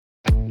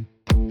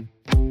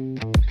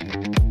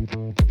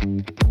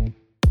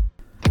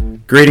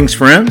Greetings,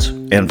 friends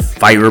and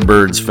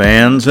Firebirds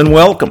fans, and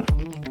welcome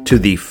to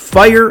the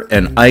Fire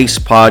and Ice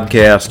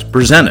podcast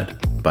presented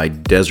by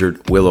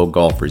Desert Willow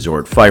Golf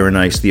Resort. Fire and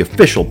Ice, the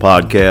official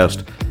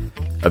podcast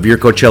of your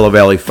Coachella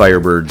Valley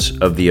Firebirds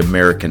of the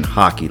American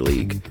Hockey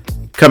League.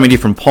 Coming to you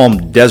from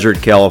Palm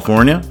Desert,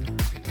 California,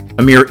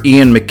 a mere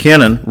Ian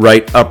McKinnon,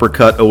 right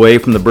uppercut away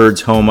from the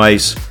Birds' home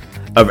ice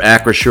of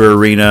Acrisure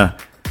Arena.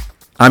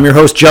 I'm your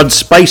host, Judd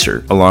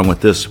Spicer, along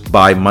with this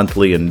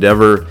bi-monthly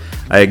endeavor.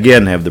 I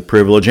again have the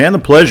privilege and the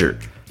pleasure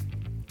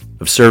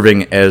of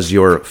serving as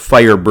your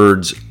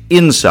Firebirds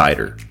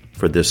insider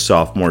for this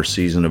sophomore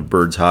season of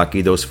Birds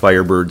hockey. Those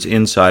Firebirds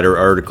insider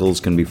articles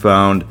can be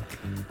found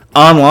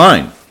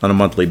online on a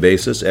monthly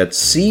basis at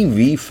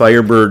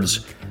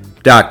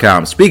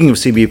cvfirebirds.com. Speaking of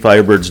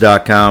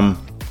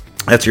cvfirebirds.com,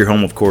 that's your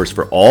home, of course,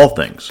 for all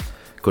things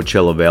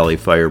Coachella Valley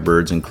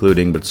Firebirds,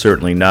 including but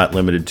certainly not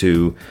limited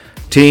to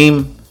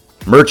team,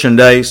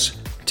 merchandise,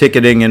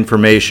 ticketing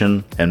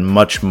information, and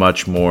much,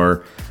 much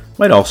more.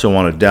 Might also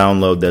want to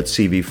download that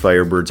CV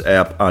Firebirds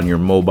app on your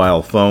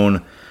mobile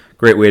phone.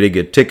 Great way to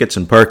get tickets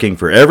and parking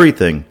for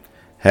everything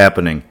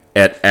happening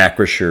at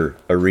Acrisure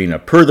Arena.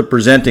 Per the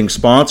presenting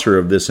sponsor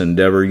of this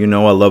endeavor, you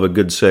know I love a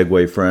good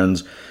segue,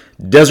 friends.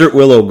 Desert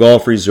Willow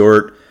Golf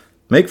Resort.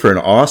 Make for an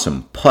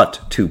awesome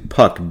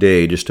putt-to-puck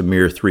day, just a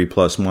mere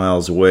 3+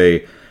 miles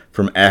away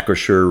from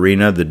Acrisure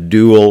Arena. The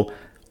dual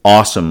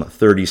awesome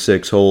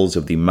 36 holes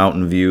of the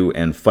Mountain View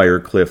and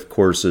Firecliff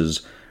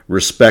courses,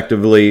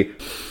 respectively.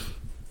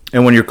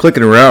 And when you're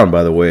clicking around,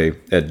 by the way,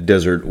 at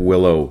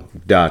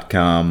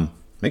desertwillow.com,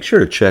 make sure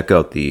to check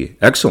out the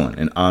excellent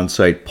and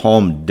on-site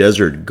Palm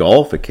Desert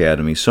Golf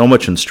Academy. So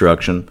much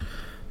instruction,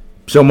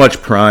 so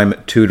much prime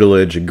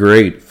tutelage, a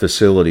great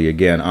facility,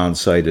 again,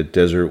 on-site at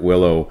Desert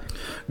Willow.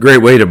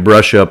 Great way to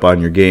brush up on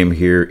your game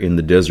here in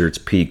the Desert's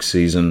peak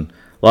season.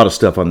 A lot of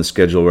stuff on the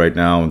schedule right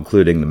now,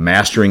 including the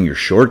Mastering Your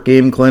Short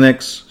Game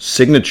clinics,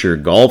 signature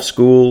golf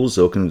schools.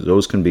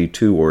 Those can be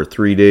 2 or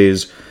 3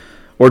 days,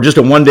 or just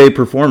a one-day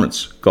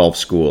performance golf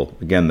school.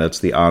 Again, that's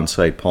the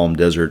on-site Palm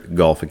Desert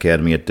Golf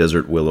Academy at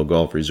Desert Willow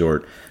Golf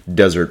Resort,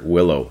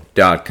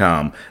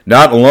 desertwillow.com.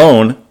 Not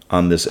alone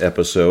on this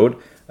episode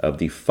of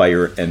the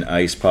Fire and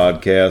Ice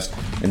podcast.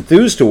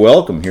 Enthused to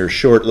welcome here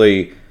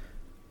shortly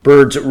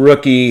Birds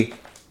rookie,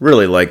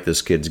 really like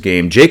this kid's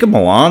game, Jacob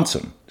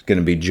Melanson. Going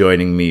to be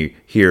joining me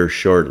here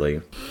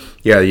shortly.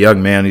 Yeah, the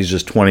young man, he's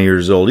just 20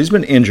 years old. He's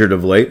been injured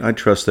of late. I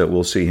trust that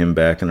we'll see him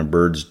back in a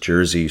Birds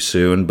jersey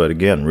soon. But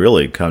again,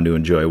 really come to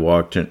enjoy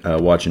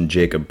watching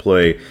Jacob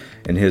play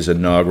in his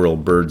inaugural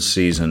Birds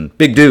season.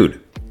 Big dude,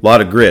 a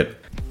lot of grit.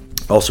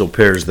 Also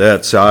pairs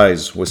that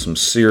size with some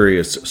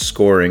serious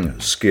scoring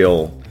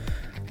skill.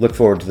 Look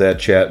forward to that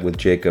chat with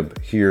Jacob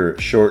here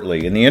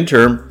shortly. In the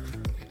interim,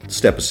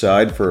 step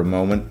aside for a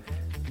moment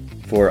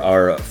for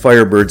our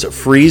Firebirds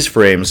freeze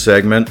frame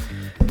segment.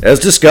 As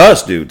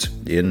discussed, dudes,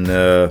 in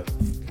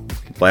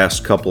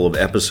last couple of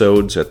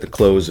episodes at the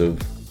close of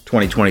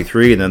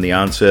 2023 and then the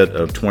onset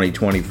of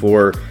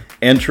 2024,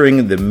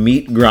 entering the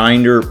meat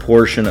grinder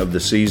portion of the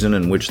season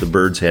in which the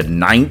Birds had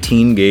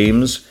 19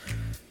 games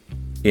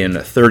in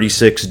a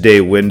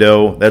 36-day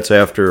window. That's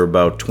after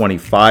about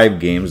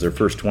 25 games, their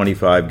first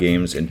 25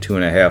 games in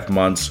 2.5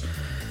 months.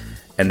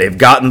 And they've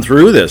gotten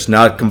through this,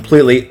 not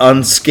completely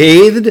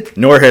unscathed,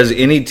 nor has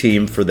any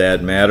team for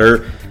that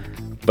matter.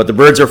 But the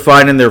Birds are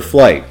finding their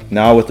flight,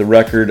 now with the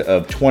record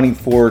of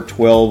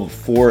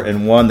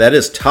 24-12-4-1. That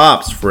is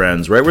tops,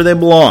 friends, right where they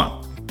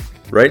belong,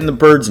 right in the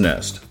Birds'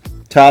 nest.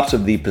 Tops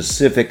of the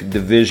Pacific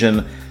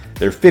Division.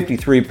 Their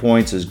 53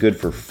 points is good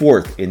for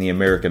 4th in the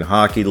American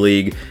Hockey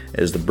League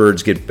as the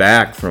Birds get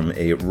back from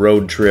a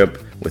road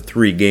trip with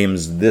 3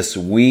 games this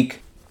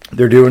week.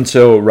 They're doing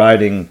so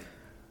riding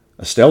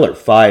a stellar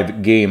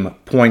 5-game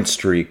point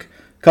streak.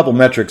 A couple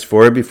metrics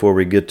for you before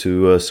we get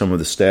to some of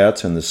the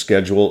stats and the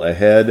schedule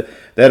ahead.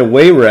 That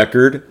away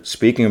record,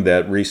 speaking of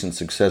that recent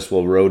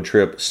successful road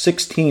trip,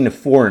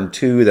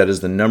 16-4-2. That is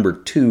the number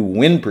 2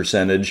 win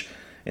percentage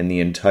in the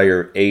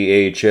entire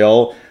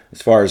AHL.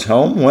 As far as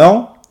home,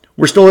 well,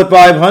 we're still at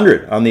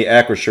 500 on the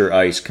Acrisure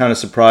ice. Kind of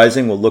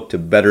surprising. We'll look to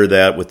better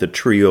that with the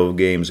trio of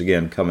games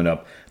again coming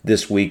up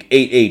this week.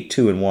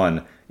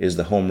 8-8-2-1 is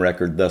the home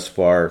record thus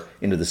far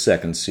into the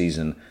second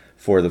season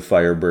for the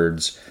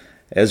Firebirds.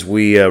 As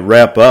we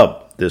wrap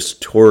up this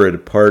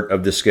torrid part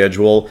of the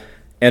schedule,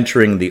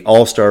 entering the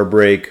All-Star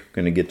break,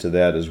 going to get to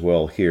that as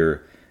well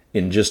here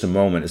in just a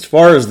moment. As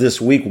far as this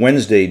week,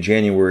 Wednesday,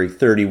 January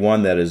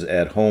 31, that is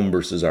at home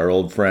versus our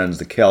old friends,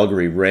 the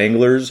Calgary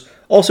Wranglers.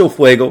 Also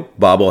Fuego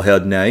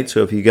bobblehead night,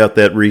 so if you got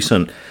that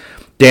recent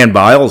Dan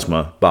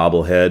Bilesma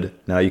bobblehead,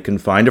 now you can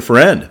find a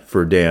friend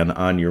for Dan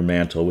on your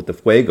mantle with the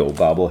Fuego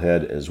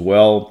bobblehead as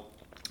well.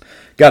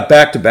 Got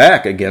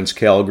back-to-back against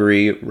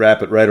Calgary,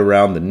 wrap it right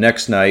around the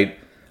next night,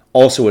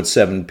 also at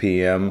 7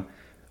 p.m.,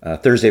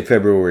 Thursday,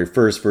 February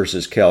 1st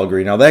versus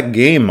Calgary. Now that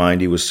game,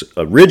 mind you, was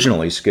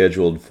originally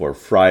scheduled for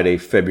Friday,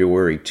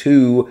 February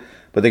 2,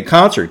 but the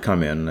concert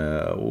come in.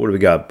 What do we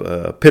got?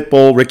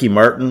 Pitbull, Ricky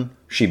Martin,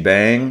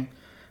 Shebang.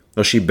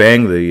 Well, she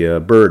banged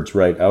the Birds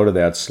right out of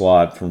that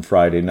slot from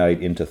Friday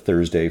night into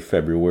Thursday,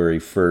 February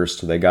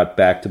 1st. They got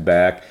back to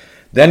back.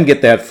 Then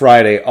get that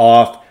Friday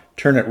off,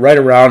 turn it right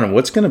around, and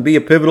what's going to be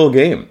a pivotal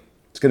game?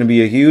 It's going to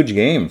be a huge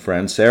game,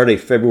 friends. Saturday,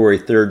 February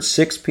 3rd,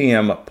 6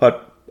 p.m.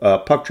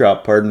 Puck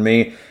drop, pardon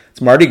me.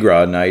 It's Mardi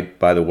Gras night,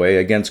 by the way,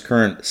 against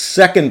current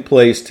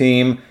second-place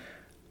team,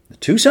 the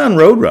Tucson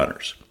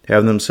Roadrunners.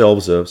 Having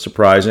themselves a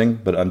surprising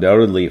but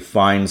undoubtedly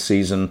fine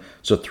season.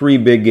 So 3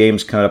 big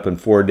games coming up in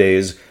 4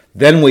 days.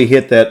 Then we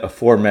hit that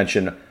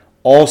aforementioned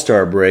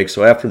All-Star break.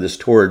 So after this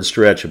torrid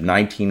stretch of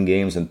 19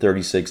 games in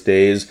 36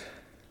 days,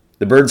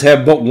 the Birds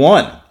have but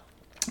one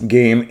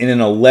game in an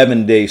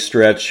 11-day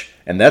stretch,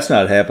 and that's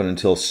not happening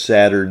until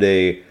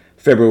Saturday,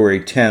 February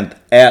 10th,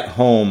 at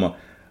home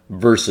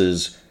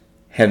versus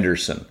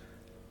Henderson.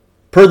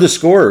 Per the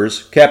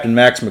scorers, Captain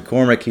Max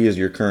McCormick, he is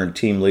your current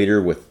team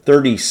leader with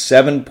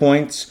 37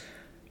 points,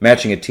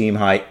 matching a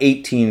team-high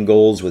 18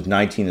 goals with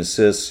 19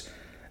 assists.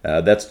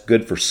 That's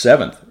good for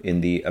 7th in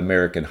the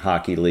American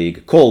Hockey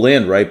League. Cole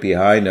Lind right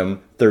behind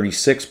him,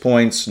 36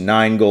 points,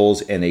 9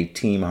 goals, and a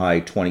team-high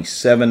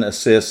 27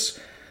 assists.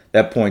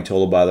 That point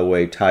total, by the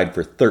way, tied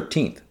for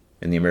 13th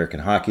in the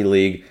American Hockey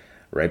League.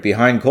 Right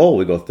behind Cole,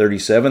 we go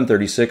 37,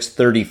 36,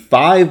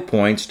 35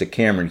 points to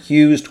Cameron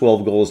Hughes,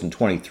 12 goals and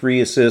 23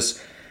 assists.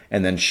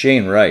 And then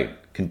Shane Wright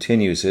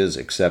continues his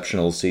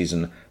exceptional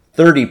season.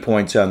 30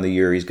 points on the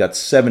year. He's got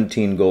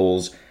 17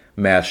 goals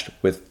matched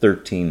with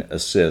 13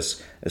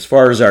 assists. As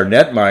far as our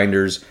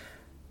netminders,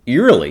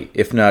 eerily,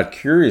 if not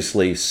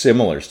curiously,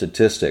 similar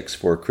statistics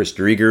for Chris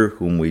Drieger,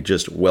 whom we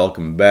just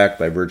welcomed back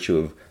by virtue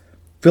of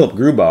Philip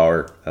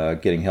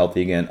Grubauer getting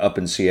healthy again up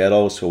in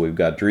Seattle. So we've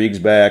got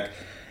Driegs back.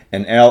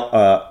 And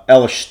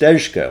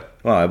Alistejka,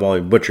 well, I've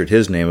only butchered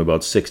his name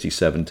about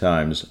 67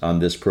 times on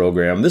this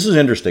program. This is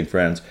interesting,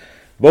 friends.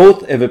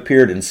 Both have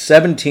appeared in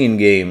 17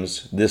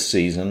 games this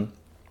season.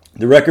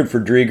 The record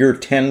for Drieger,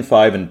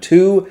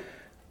 10-5-2.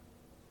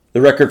 The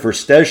record for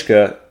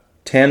Stejka,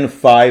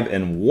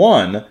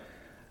 10-5-1.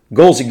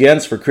 Goals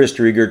against for Chris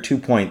Drieger,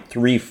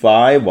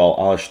 2.35, while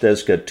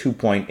Alistejka,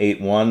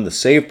 2.81. The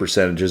save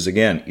percentages,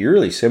 again,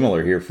 eerily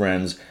similar here,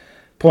 friends.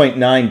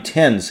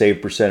 .910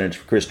 save percentage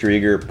for Chris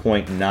Drieger,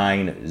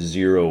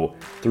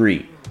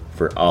 .903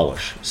 for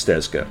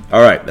Alistejka.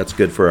 All right, that's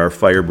good for our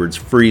Firebirds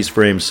freeze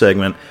frame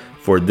segment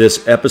for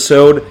this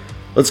episode.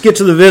 Let's get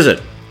to the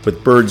visit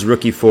with Birds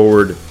rookie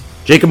forward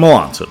Jacob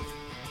Melanson.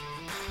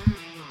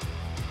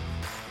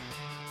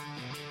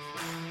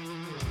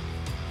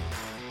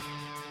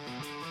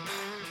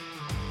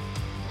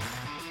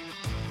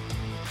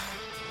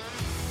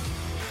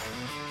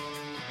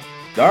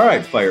 All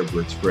right,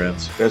 Firebirds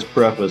friends, as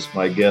preface,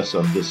 my guest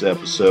on this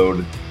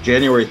episode,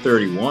 January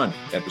 31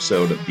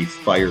 episode of the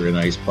Fire and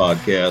Ice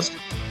podcast,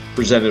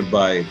 presented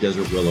by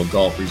Desert Willow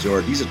Golf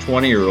Resort. He's a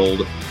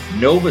 20-year-old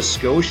Nova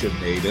Scotia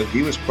native.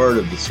 He was part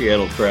of the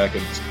Seattle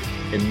Kraken's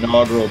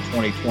inaugural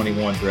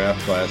 2021 draft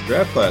class.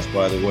 Draft class,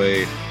 by the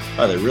way,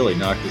 they really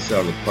knocked this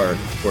out of the park.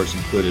 Of course,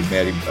 included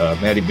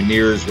Matty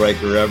Beniers,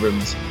 Riker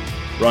Evans,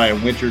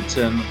 Ryan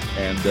Winterton,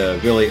 and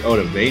Ville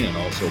Otavainen,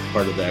 also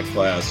part of that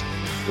class.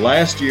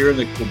 Last year in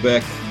the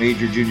Quebec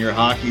Major Junior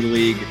Hockey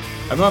League,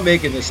 I'm not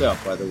making this up,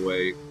 by the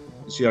way,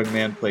 this young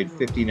man played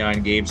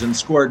 59 games and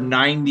scored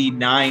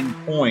 99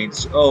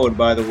 points. Oh, and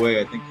by the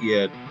way, I think he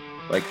had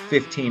like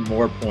 15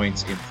 more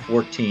points in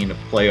 14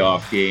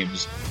 playoff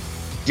games.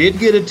 Did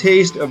get a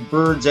taste of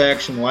Birds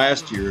action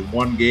last year in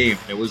one game.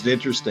 It was an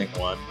interesting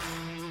one.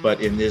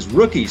 But in his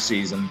rookie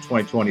season,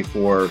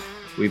 2024,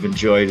 we've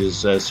enjoyed his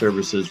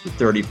services for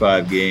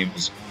 35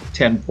 games.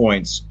 10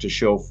 points to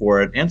show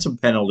for it, and some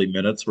penalty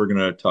minutes. We're going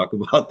to talk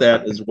about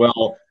that as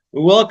well.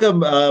 We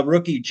welcome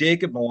rookie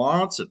Jacob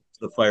Melanson to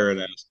the Fire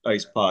and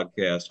Ice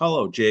podcast.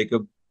 Hello,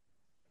 Jacob.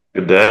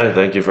 Good day.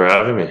 Thank you for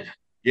having me.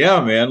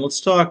 Yeah, man.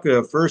 Let's talk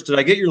first. Did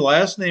I get your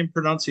last name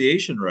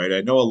pronunciation right?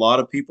 I know a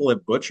lot of people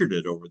have butchered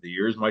it over the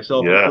years,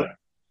 myself included.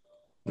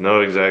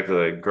 No,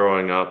 exactly. Like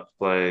growing up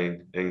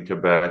playing in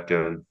Quebec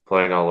and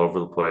playing all over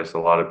the place, a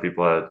lot of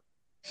people had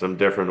some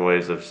different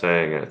ways of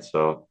saying it.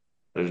 So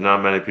there's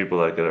not many people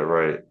that get it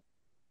right.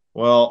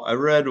 Well, I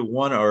read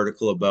one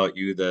article about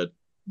you that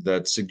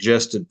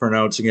suggested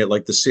pronouncing it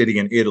like the city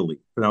in Italy.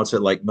 Pronounce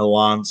it like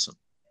Melanson.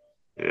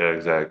 Yeah,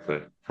 exactly.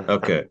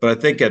 Okay, but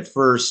I think at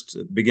first,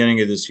 at the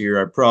beginning of this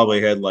year, I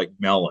probably had like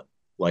melon,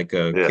 like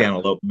a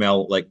cantaloupe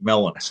like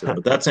Melanson,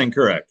 but that's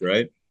incorrect,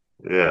 right?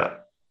 Yeah.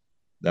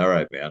 All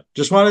right, man.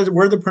 Just wanted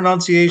we're the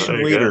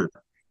pronunciation leader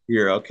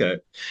here. Okay.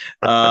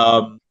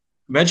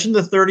 Mentioned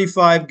the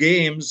 35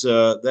 games.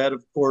 That,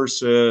 of course,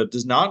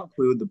 does not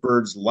include the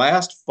Birds'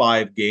 last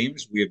 5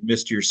 games. We have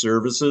missed your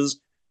services.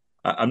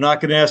 I'm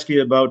not going to ask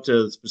you about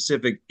a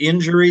specific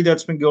injury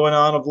that's been going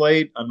on of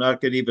late. I'm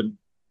not going to even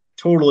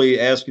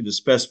totally ask you to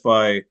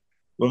specify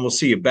when we'll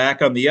see you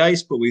back on the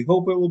ice, but we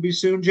hope it will be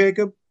soon,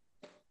 Jacob.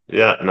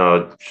 Yeah, no,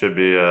 it should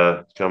be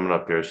coming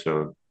up here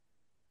soon.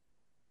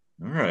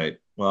 All right.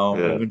 Well,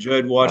 I've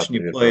enjoyed watching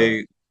you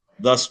play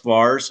thus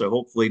far, so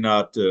hopefully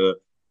not too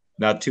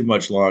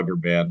much longer,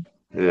 man.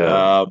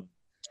 Yeah.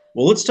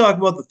 Well, let's talk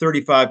about the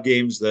 35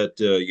 games that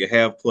you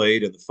have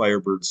played in the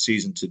Firebirds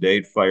season to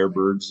date.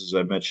 Firebirds, as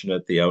I mentioned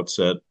at the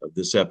outset of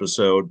this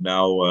episode,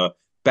 now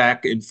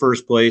back in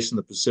first place in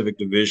the Pacific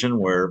Division,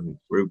 where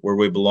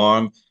we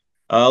belong.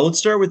 Let's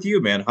start with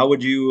you, man. How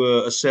would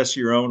you assess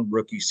your own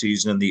rookie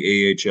season in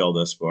the AHL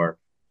thus far?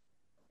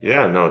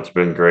 Yeah, no, it's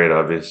been great.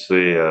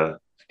 Obviously,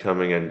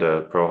 coming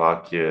into pro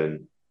hockey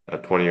and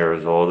at 20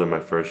 years old in my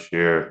first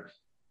year,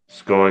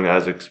 it's going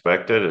as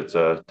expected. It's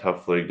a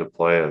tough league to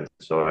play in.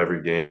 So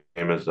every game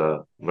is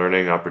a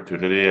learning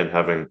opportunity, and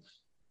having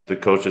the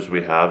coaches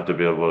we have to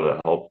be able to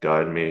help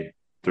guide me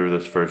through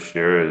this first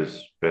year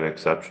has been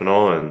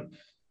exceptional. And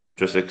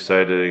just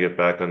excited to get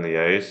back on the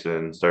ice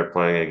and start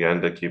playing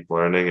again to keep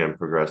learning and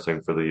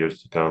progressing for the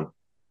years to come.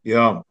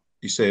 Yeah,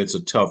 you say it's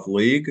a tough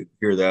league.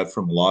 Hear that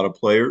from a lot of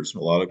players. A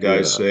lot of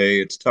guys Yeah. say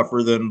it's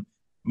tougher than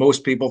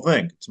most people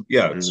think. It's a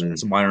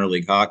Mhm. minor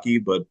league hockey,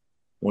 but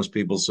most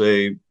people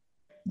say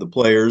the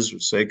players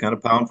say kind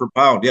of pound for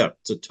pound. Yeah,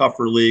 it's a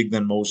tougher league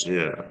than most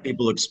Yeah.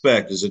 people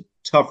expect. Is it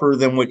tougher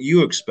than what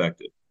you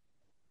expected?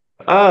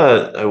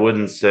 I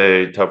wouldn't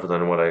say tougher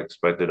than what I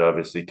expected.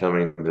 Obviously,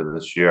 coming into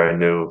this year, I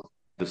knew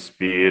the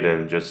speed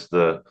and just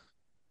the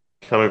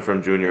coming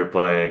from junior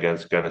playing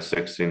against kind of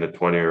 16 to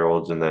 20-year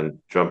olds, and then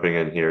jumping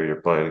in here,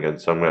 you're playing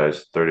against some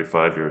guys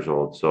 35 years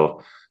old.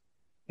 So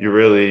you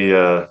really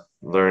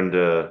learn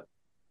to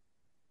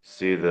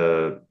see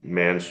the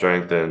man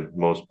strength in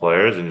most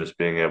players and just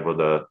being able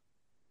to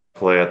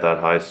play at that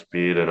high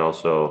speed, and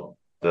also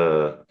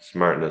the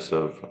smartness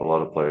of a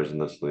lot of players in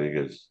this league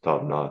is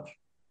top notch.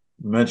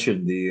 You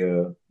mentioned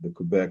the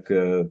Quebec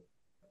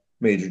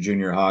Major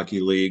Junior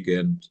Hockey League,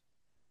 and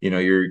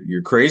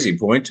your crazy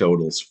point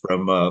totals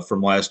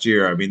from last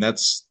year. I mean,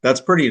 that's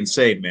pretty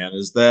insane, man.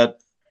 Is that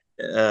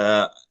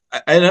uh,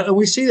 and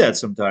we see that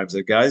sometimes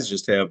that guys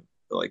just have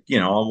like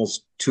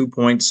almost 2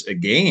 points a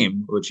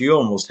game, which you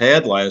almost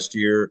had last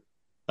year.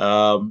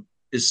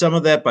 Is some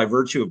of that by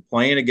virtue of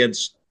playing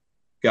against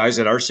guys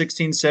that are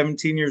 16,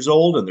 17 years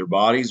old and their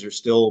bodies are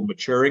still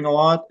maturing a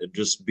lot and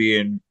just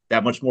being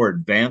that much more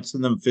advanced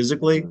than them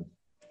physically? Mhm.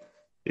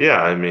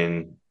 Yeah, I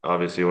mean,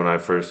 obviously, when I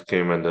first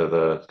came into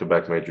the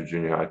Quebec Major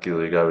Junior Hockey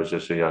League, I was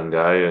just a young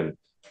guy, and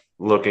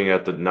looking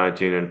at the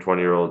 19 and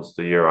 20-year olds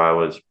the year I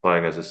was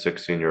playing as a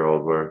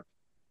 16-year-old, where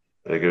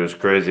like it was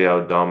crazy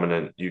how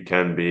dominant you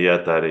can be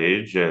at that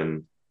age.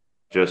 And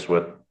just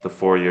with the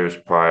 4 years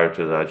prior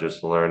to that,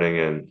 just learning,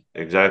 and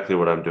exactly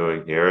what I'm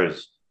doing here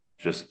is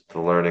just the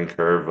learning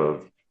curve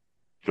of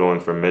going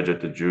from midget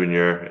to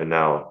junior and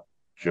now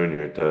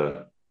junior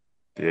to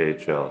the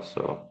AHL.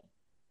 So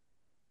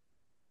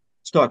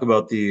Let's talk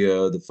about the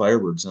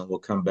Firebirds, and we'll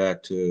come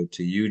back to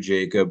you,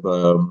 Jacob.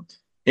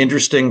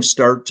 Interesting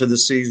start to the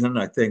season.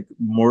 I think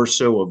more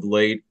so of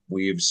late,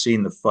 we have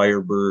seen the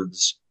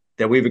Firebirds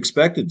that we've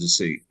expected to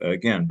see.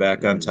 Again,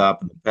 back on mhm.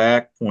 top of the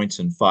pack, points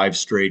in five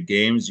straight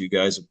games. You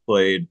guys have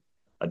played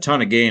a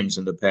ton of games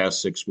in the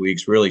past 6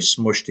 weeks, really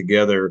smushed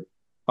together.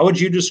 How would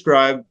you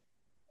describe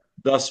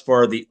thus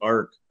far the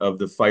arc of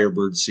the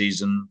Firebird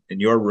season in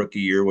your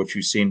rookie year, what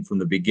you've seen from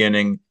the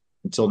beginning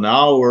until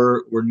now?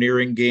 We're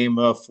nearing game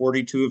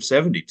 42 of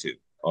 72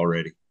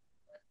 already.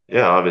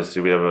 Yeah,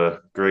 obviously we have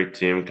a great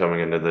team coming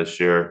into this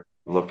year.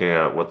 Looking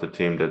at what the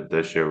team did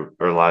this year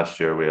or last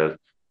year, we had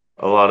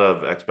a lot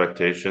of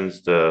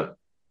expectations to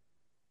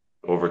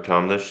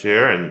overcome this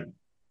year. And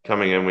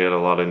coming in, we had a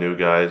lot of new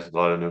guys, a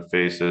lot of new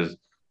faces,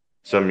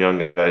 some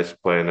young guys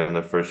playing in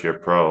the first year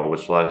pro,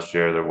 which last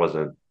year there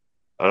wasn't.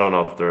 I don't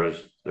know if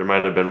there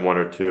might have been one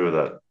or two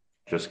that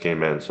just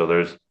came in. So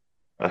there's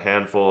a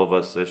handful of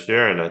us this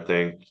year. And I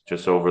think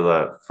just over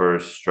that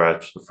first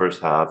stretch, the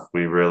first half,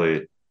 we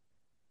really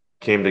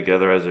came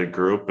together as a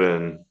group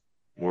and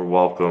were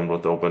welcomed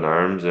with open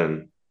arms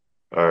and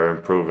are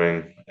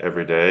improving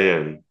every day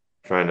and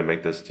trying to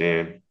make this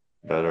team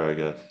better, I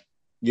guess.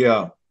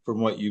 Yeah, from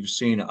what you've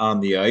seen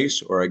on the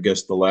ice, or I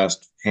guess the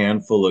last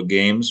handful of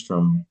games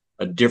from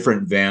a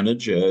different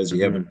vantage, as you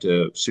Mhm.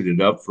 haven't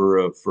suited up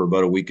for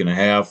about a week and a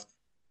half.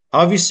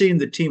 How have you seen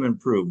the team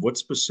improve? What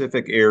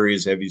specific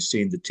areas have you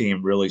seen the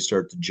team really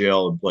start to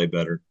gel and play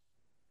better?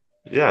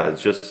 Yeah,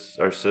 it's just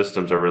our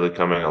systems are really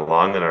coming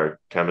along in our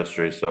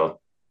chemistry. So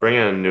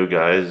bringing in new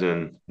guys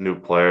and new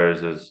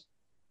players is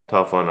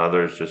tough on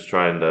others, just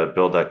trying to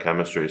build that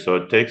chemistry. So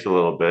it takes a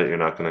little bit. You're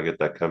not going to get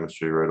that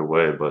chemistry right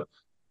away. But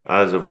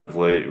as of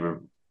late, we're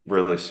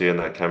really seeing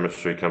that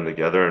chemistry come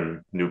together,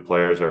 and new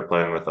players are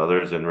playing with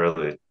others and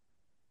really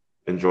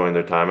enjoying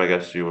their time, I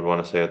guess you would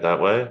want to say it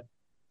that way.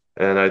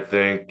 And I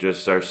think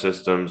just our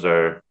systems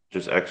are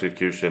just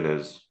execution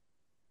is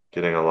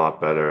getting a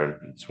lot better,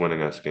 and it's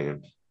winning us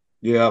games.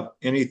 Yeah,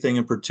 anything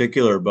in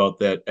particular about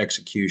that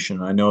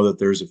execution? I know that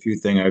there's a few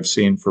things I've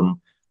seen from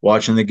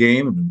watching the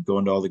game and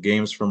going to all the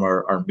games from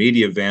our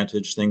media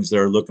vantage, things that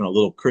are looking a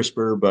little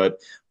crisper. But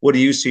what do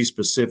you see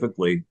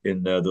specifically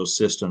in those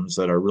systems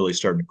that are really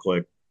starting to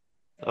click?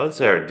 I would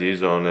say our D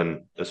zone,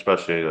 and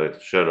especially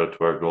like shout out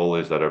to our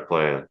goalies that are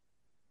playing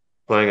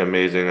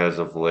amazing as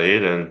of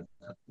late, and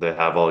they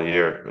have all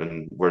year.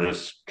 And we're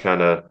just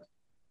kind of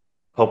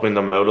helping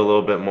them out a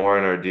little bit more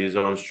in our D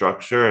zone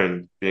structure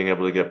and being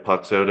able to get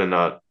pucks out and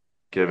not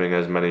giving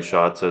as many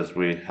shots as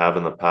we have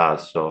in the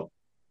past. So,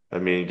 I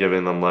mean,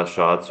 giving them less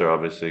shots, they're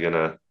obviously going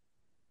to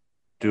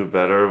do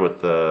better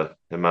with the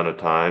amount of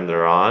time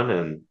they're on.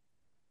 And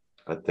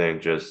I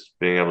think just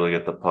being able to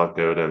get the puck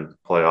out and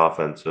play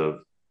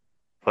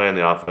in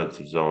the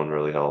offensive zone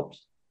really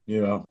helps.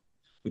 Yeah.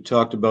 We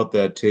talked about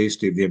that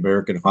tasty of the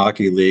American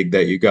Hockey League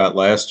that you got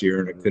last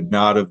year, and it could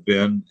not have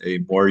been a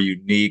more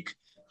unique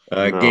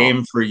No.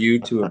 game for you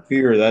to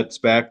appear. That's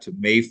back to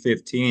May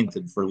 15th.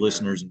 And for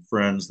listeners and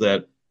friends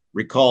that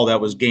recall, that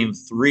was game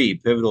three,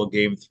 pivotal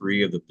game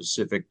three of the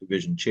Pacific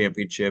Division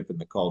Championship in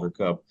the Calder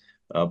Cup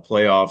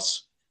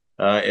playoffs.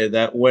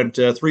 That went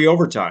three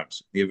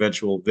overtimes. The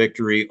eventual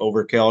victory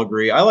over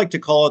Calgary. I like to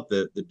call it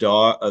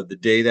the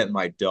day that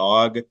my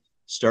dog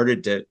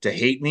started to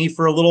hate me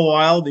for a little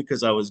while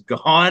because I was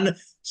gone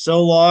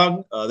so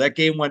long. That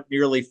game went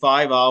nearly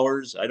 5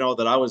 hours. I know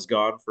that I was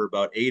gone for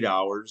about 8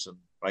 hours, and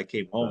when I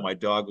came home, my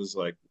dog was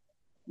like,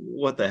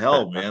 "What the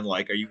hell, man?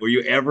 Like, were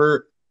you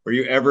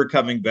ever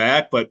coming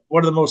back?" But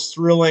one of the most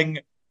thrilling,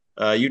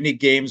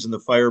 unique games in the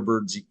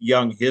Firebirds'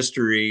 young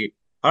history.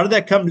 How did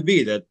that come to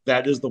be?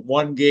 That is the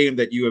one game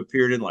that you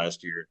appeared in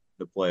last year,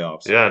 the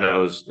playoffs. Yeah,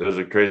 no, it was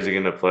a crazy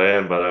game to play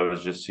in, but I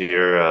was just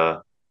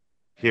here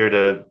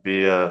to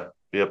be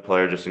a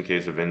player just in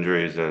case of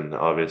injuries, and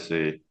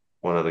obviously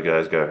one of the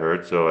guys got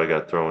hurt, so I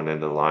got thrown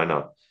into the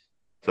lineup.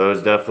 So it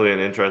was definitely an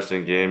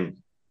interesting game.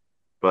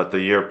 But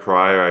the year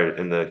prior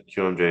in the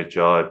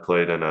QMJHL, I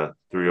played in a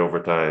three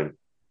overtime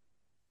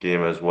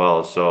game as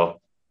well.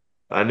 So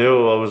I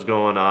knew what was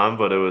going on,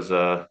 but it was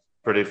a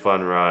pretty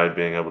fun ride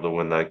being able to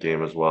win that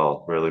game as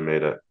well. Really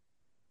made it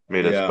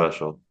Yeah.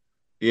 special.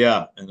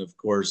 Yeah, and of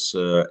course,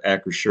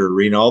 Acrisure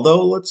Arena.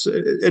 Although,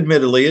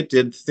 admittedly, it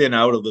did thin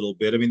out a little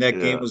bit. I mean, that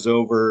game Yeah. was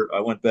over. I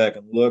went back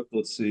and looked.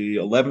 Let's see,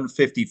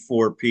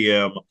 11:54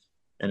 p.m.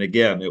 And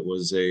again, it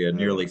was a Yeah.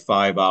 nearly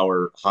 5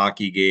 hour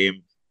hockey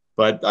game.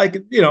 But I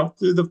could,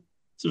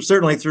 so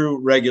certainly through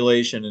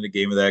regulation in a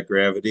game of that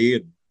gravity,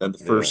 and then the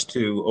Yeah. first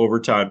two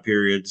overtime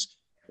periods,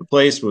 the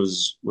place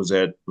was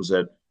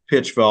at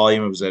pitch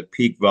volume. It was at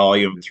peak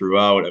volume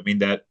throughout. I mean,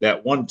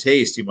 that one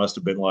taste, you must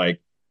have been like,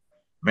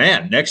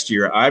 man, next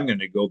year I'm going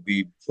to go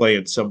be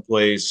playing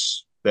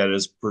someplace that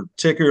is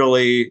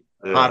particularly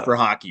hot Yeah. for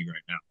hockey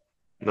right now.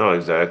 No,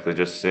 exactly.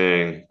 Just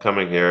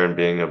coming here and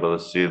being able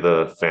to see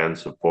the fan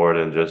support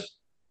and just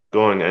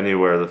going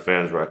anywhere the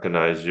fans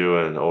recognize you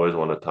and always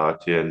want to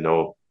talk to you and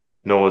know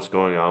what's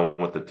going on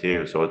with the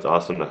team. So it's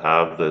awesome to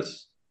have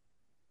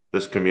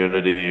this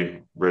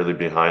community really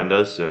behind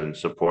us and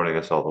supporting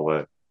us all the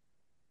way.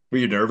 Were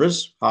you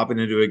nervous hopping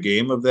into a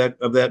game of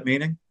that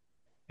meaning?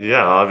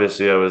 Yeah,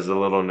 obviously I was a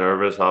little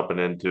nervous hopping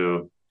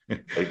into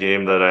a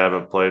game that I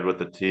haven't played with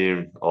the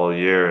team all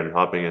year, and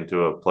hopping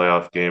into a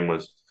playoff game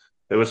was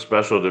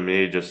special to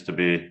me just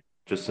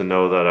to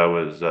know that I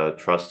was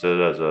trusted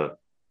as a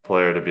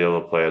player to be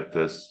able to play at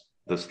this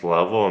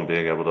level and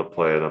being able to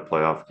play in a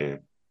playoff game.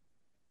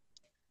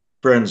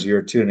 Friends,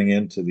 you're tuning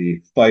in to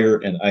the Fire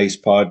and Ice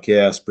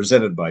podcast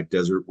presented by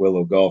Desert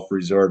Willow Golf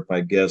Resort.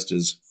 My guest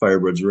is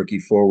Firebirds rookie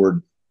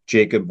forward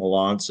Jacob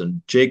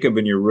Melanson. Jacob,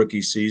 in your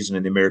rookie season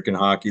in the American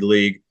Hockey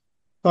League,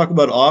 talk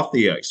about off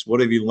the ice. What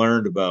have you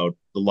learned about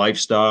the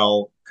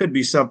lifestyle? Could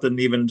be something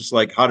even just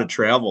like how to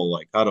travel,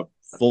 like how to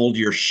fold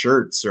your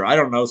shirts, or I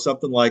don't know,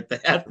 something like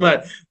that.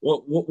 But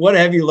what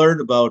have you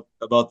learned about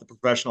the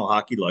professional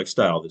hockey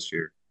lifestyle this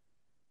year?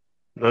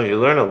 No,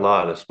 you learn a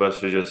lot,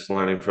 especially just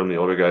learning from the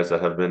older guys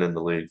that have been in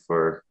the league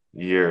for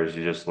years.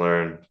 You just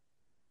learn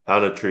how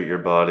to treat your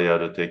body, how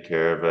to take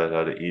care of it,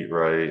 how to eat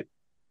right,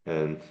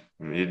 and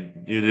you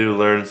do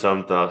learn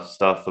some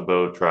stuff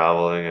about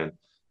traveling and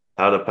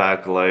how to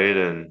pack light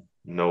and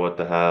know what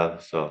to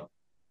have. So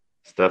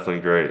it's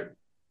definitely great.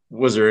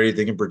 Was there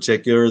anything in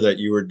particular that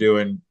you were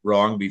doing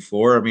wrong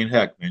before? I mean,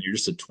 heck, man, you're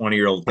just a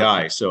 20-year-old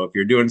guy. So if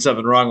you're doing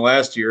something wrong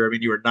last year, I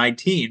mean, you were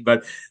 19,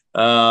 but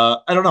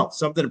I don't know,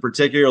 something in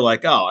particular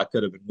like, oh, I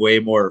could have been way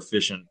more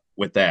efficient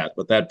with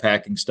that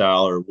packing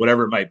style or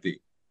whatever it might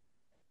be.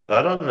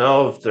 I don't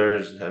know if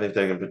there's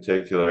anything in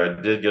particular. I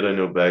did get a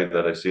new bag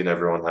that I seen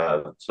everyone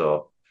have,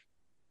 so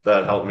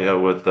that helped me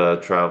out with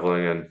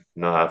traveling and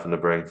not having to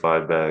bring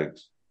five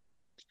bags.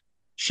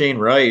 Shane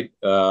Wright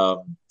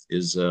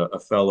is a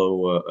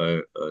fellow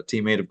a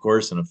teammate, of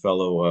course, and a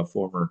fellow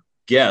former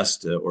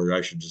guest, or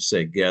I should just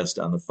say guest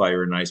on the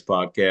Fire and Ice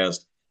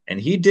podcast. And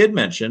he did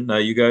mention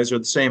you guys are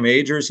the same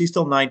age, or is he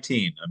still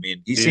 19? I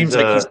mean, he He's seems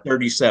like he's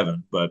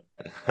 37, but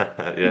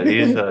yeah,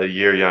 he's a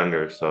year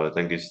younger, so I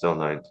think he's still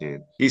 19. he's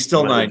He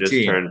still might have just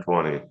 19. turned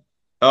 20.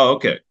 Oh,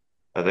 okay.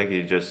 I think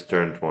he just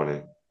turned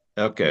 20.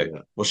 Okay.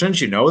 Yeah. Well,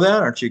 shouldn't you know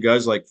that? Aren't you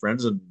guys like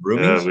friends and Yeah,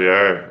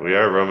 roomies? we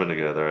are rooming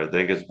together. I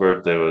think his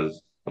birthday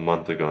was a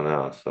month ago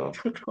now, so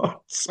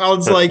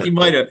Sounds like you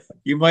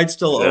might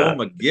still owe yeah,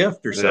 him a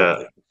gift or yeah.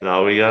 something.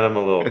 No, we got him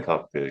a little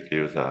cupcake. He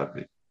was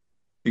happy.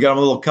 You got him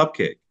a little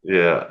cupcake.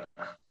 Yeah.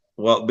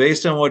 Well,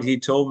 based on what he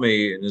told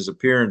me in his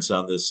appearance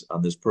on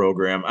this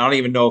program, I don't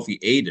even know if he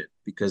ate it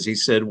because he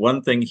said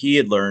one thing he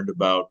had learned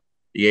about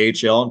the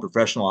AHL and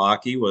professional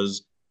hockey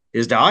was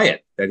his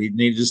diet, that he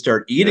needed to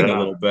start eating a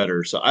little Yeah.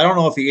 better. So I don't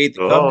know if he ate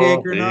the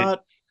cupcake Oh, or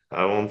not.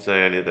 I won't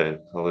say anything.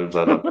 I'll leave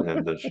that up to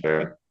him to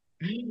share.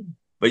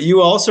 But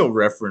you also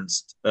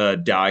referenced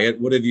diet.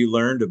 What have you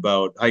learned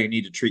about how you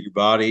need to treat your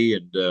body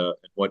and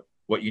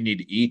what you need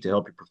to eat to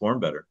help you perform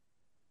better?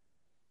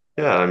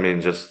 Yeah, I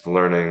mean, just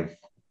learning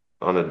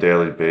on a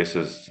daily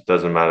basis. It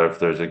doesn't matter if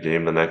there's a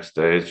game the next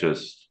day. It's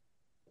just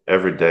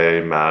every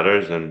day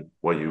matters, and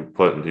what you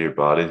put into your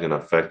body is going to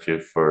affect you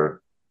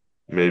for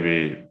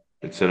maybe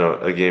it's in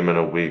a game in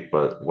a week,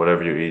 but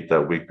whatever you eat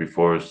that week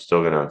before is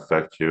still going to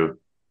affect you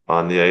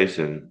on the ice.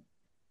 And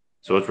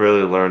so it's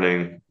really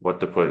learning what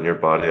to put in your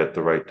body at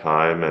the right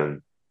time.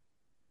 And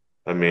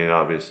I mean,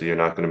 obviously, you're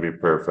not going to be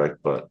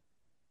perfect, but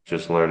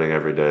just learning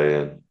every day,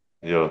 and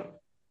you'll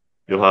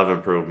you'll have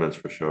improvements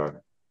for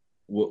sure.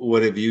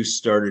 What have you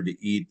started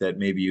to eat that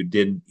maybe you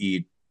didn't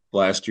eat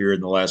last year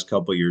in the last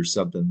couple of years?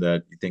 Something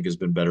that you think has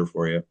been better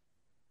for you?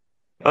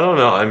 I don't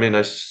know. I mean,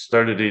 I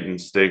started eating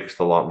steaks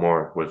a lot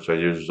more, which I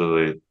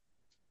usually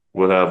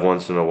would have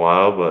once in a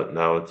while, but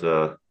now it's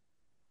a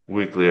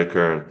weekly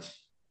occurrence.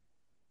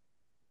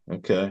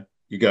 Okay,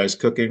 you guys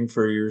cooking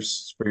for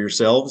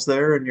yourselves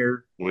there and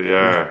your We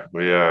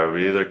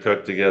either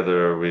cook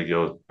together or we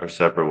go our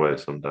separate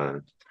ways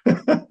sometimes.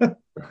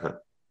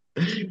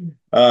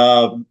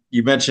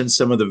 You mentioned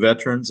some of the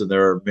veterans, and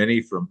there are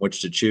many from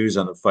which to choose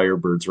on the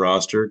Firebirds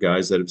roster.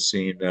 Guys that have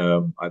seen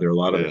either a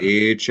lot of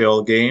Yeah,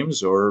 AHL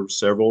games or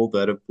several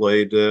that have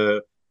played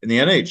in the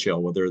NHL,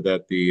 whether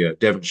that be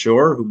Devon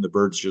Shore, whom the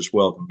Birds just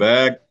welcomed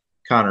back,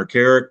 Connor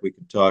Carrick. We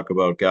can talk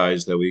about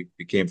guys that we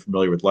became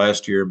familiar with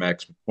last year,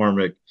 Max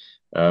McCormick,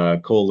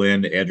 Cole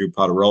Lind, Andrew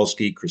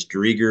Podorowski, Chris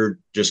Drieger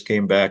just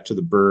came back to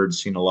the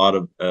Birds, seen a lot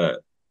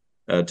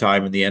of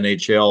time in the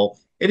NHL.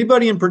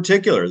 Anybody in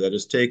particular that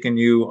has taken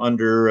you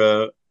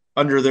under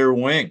their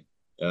wing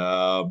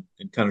and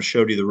kind of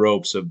showed you the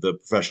ropes of the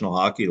professional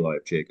hockey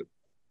life, Jacob?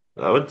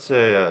 I would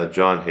say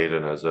John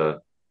Hayden has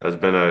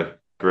been a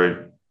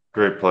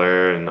great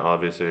player and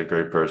obviously a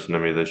great person to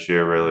me this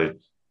year. Really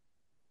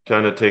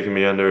kind of taking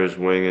me under his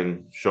wing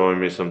and showing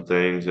me some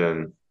things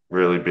and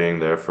really being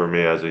there for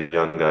me as a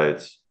young guy.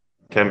 It's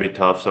can be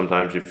tough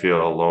sometimes. You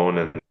feel alone,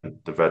 and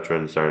the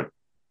veterans aren't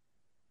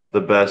the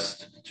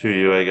best to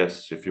you, I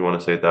guess, if you want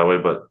to say it that way.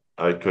 But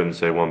I couldn't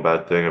say one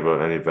bad thing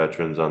about any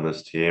veterans on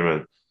this team,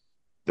 and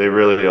they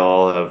really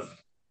all have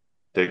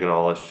taken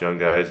all us young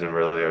guys and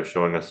really are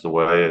showing us the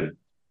way and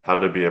how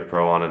to be a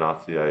pro on and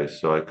off the ice.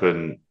 So I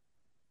couldn't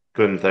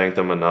thank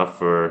them enough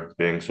for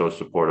being so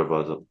supportive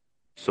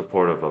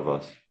of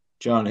us.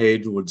 John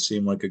Hayden would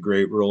seem like a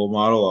great role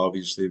model.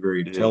 Obviously, a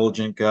very Yeah.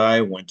 intelligent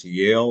guy. Went to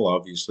Yale.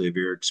 Obviously, a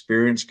very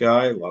experienced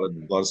guy. Mhm.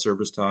 A lot of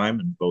service time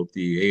in both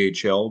the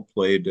AHL,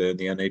 played in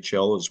the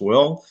NHL as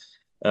well.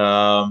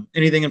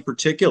 Anything in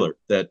particular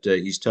that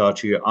he's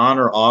taught you on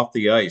or off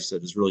the ice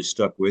that has really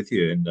stuck with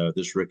you in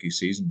this rookie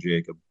season,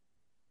 Jacob?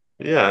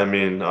 Yeah, I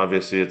mean,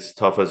 obviously it's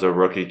tough as a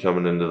rookie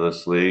coming into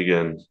this league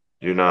and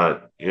you're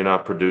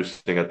not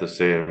producing at the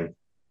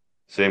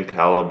same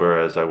caliber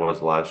as I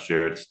was last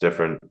year. It's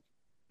different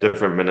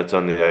minutes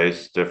on the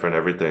ice, different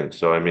everything.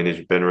 So I mean,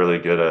 he's been really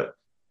good at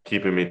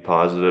keeping me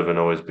positive and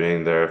always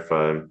being there if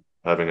I'm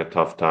having a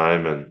tough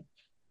time and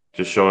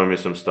just showing me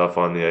some stuff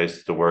on the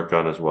ice to work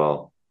on as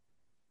well.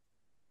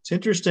 It's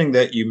interesting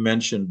that you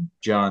mentioned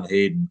John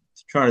Hayden.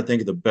 Trying to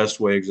think of the best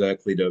way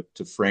exactly to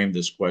frame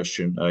this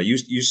question.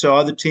 You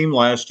saw the team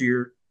last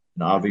year,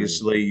 and Hmm.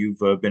 obviously you've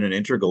been an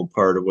integral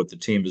part of what the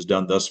team has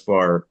done thus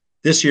far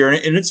this year,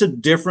 and it's a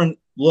different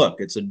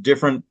look. It's a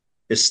different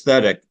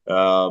aesthetic,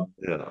 Yeah.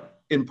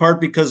 in part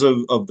because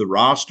of the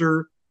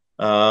roster,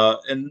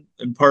 and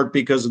in part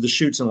because of the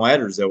shoots and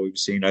ladders that we've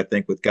seen. I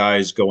think with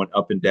guys going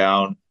up and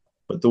down,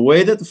 but the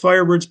way that the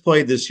Firebirds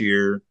played this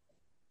year,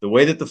 the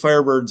way that the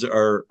Firebirds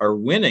are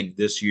winning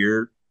this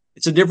year,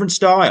 it's a different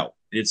style.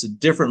 It's a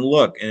different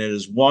look, and it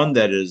is one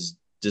that is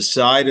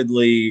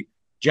decidedly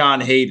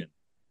John Hayden.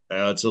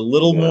 It's a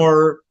little Yeah.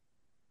 more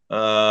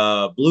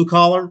blue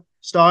collar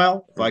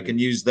style, if I can Hmm.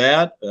 use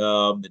that.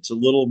 It's a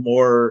little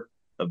more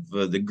of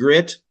the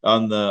grit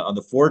on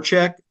the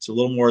forecheck. It's a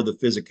little more of the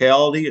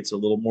physicality. It's a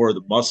little more of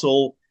the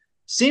muscle.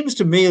 Seems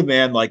to me,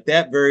 man, like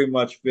that very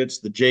much fits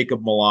the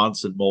Jacob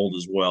Melanson mold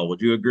as well.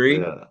 Would you agree?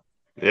 Yeah.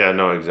 Yeah,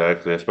 no,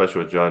 exactly.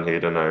 Especially with John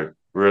Hayden. I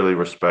really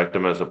respect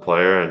him as a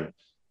player and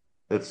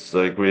it's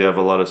like we have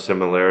a lot of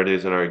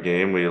similarities in our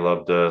game. We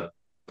love to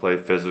play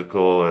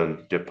physical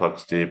and get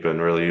pucks deep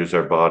and really use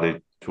our body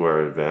to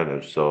our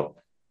advantage. So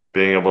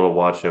being able to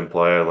watch him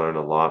play, I learned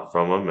a lot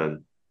from him,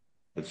 and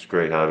it's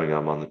great having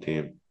him on the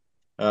team.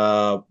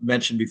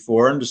 Mentioned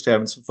before, and just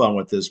having some fun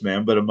with this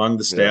man. But among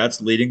the Yeah.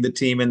 stats, leading the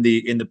team in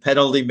the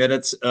penalty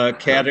minutes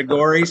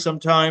category.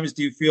 Sometimes,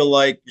 do you feel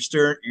like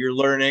you're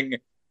learning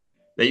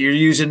that you're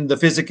using the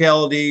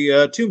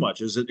physicality too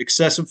much? Is it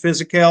excessive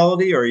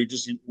physicality, or are you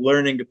just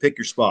learning to pick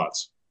your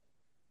spots?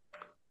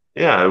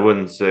 Yeah, I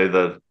wouldn't say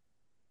that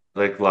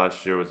like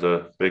last year was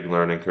a big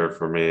learning curve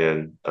for me.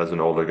 And as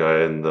an older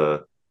guy in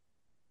the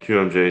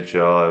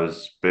QMJHL, I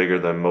was bigger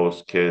than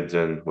most kids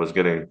and was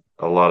getting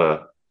a lot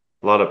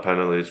of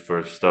penalties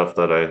for stuff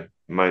that I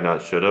might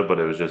not should have, but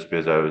it was just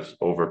because I was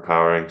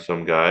overpowering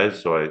some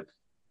guys. So I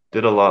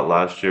did a lot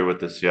last year with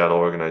the Seattle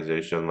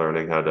organization,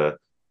 learning how to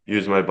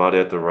use my body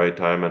at the right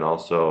time and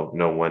also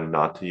know when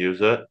not to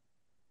use it.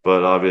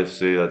 But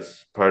obviously,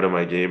 that's part of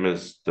my game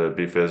is to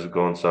be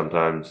physical, and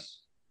sometimes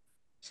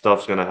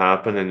stuff's going to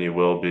happen and you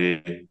will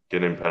be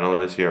getting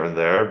penalties here and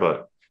there.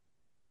 But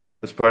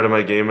it's part of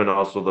my game, and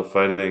also the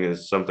fighting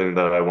is something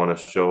that I want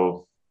to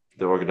show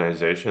the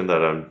organization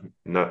that I'm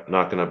not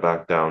going to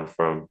back down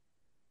from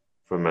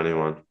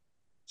anyone.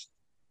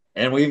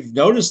 And we've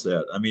noticed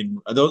that. I mean,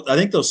 I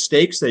think those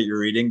steaks that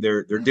you're eating,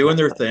 they're doing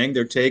their thing.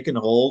 They're taking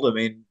hold. I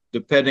mean,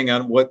 depending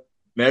on what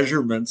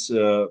measurements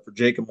for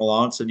Jacob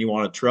Melanson you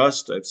want to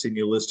trust, I've seen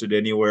you listed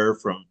anywhere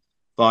from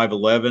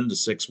 5'11" to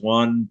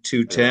 6'1", Yeah.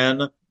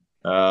 210.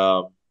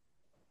 Uh,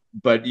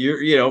 but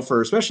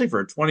for especially for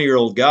a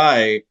 20-year-old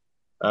guy,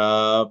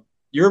 uh,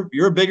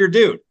 you're a bigger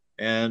dude,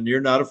 and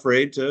you're not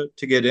afraid to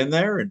get in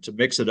there and to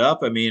mix it up.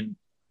 I mean,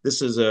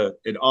 this is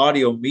an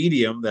audio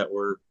medium that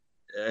we're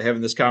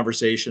having this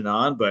conversation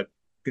on, but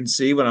you can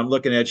see when I'm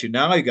looking at you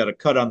now, you got a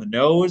cut on the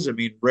nose. I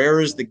mean, rare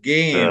is the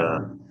game Yeah,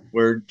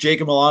 where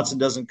Jacob Melanson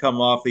doesn't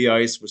come off the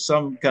ice with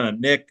some kind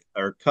of nick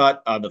or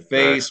cut on the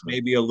face, exactly.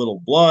 maybe a little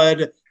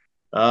blood.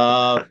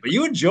 But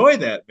you enjoy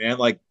that, man.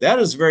 Like that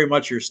is very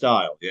much your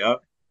style. Yeah.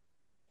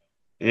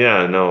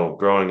 Yeah, no,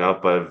 growing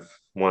up, I've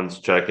once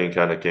checking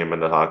kind of came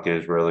into hockey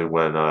is really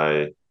when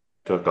I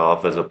took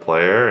off as a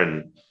player,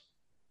 and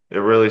it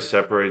really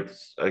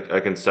separates, I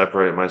can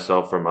separate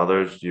myself from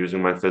others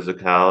using my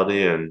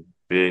physicality and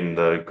being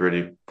the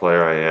gritty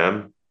player I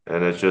am.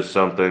 And it's just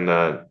something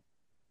that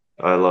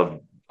I love.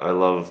 I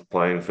love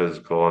playing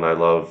physical, and I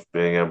love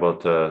being able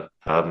to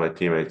have my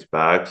teammates'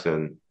 backs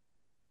and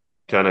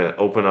kind of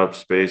open up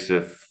space,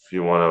 if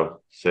you want to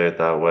say it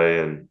that way,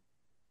 and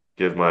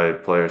give my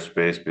players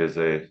space because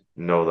they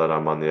know that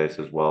I'm on the ice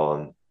as well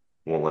and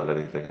won't let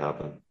anything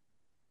happen.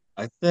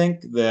 I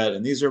think that,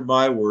 and these are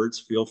my words,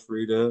 feel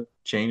free to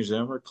change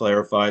them or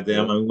clarify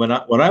them. Yeah. I mean,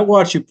 when I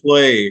watch you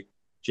play,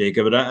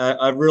 Jacob, and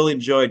I've really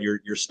enjoyed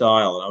your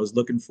style, and I was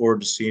looking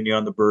forward to seeing you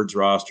on the Birds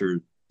roster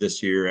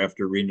this year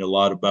after reading a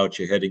lot about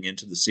you heading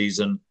into the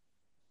season.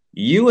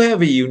 You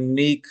have a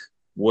unique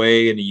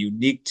way and a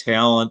unique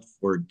talent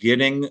for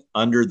getting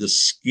under the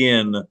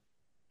skin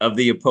of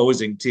the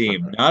opposing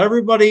team. Not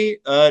everybody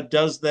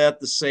does that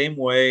the same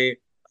way.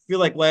 I feel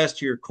like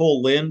last year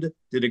Cole Lind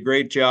did a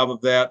great job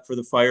of that for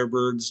the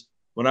Firebirds.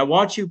 When I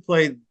watch you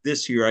play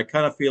this year, I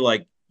kind of feel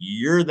like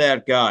you're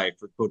that guy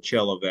for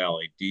Coachella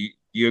Valley. Do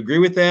you agree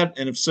with that?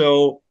 And if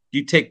so, do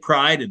you take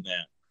pride in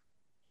that?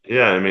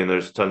 Yeah, I mean,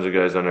 there's tons of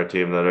guys on our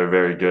team that are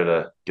very good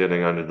at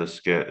getting under the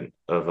skin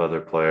of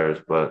other players,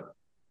 but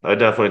I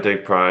definitely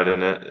take pride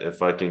in it.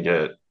 If I can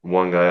get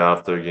one guy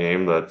off their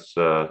game, that's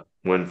a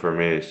win for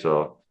me.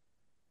 So,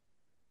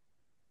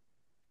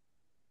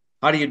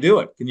 How do you do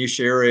it? Can you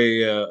share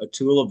a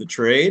tool of the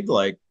trade,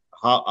 like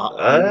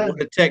uh,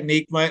 what a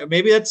technique might?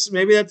 Maybe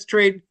that's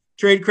trade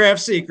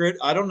craft secret.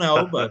 I don't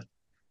know, but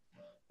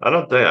I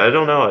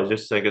don't know. I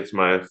just think it's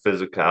my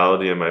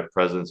physicality and my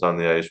presence on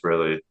the ice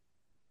really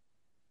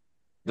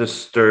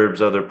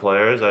disturbs other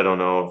players. I don't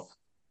know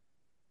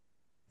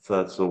if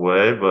that's the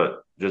way,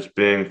 but just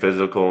being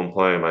physical and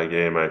playing my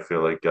game, I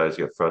feel like guys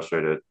get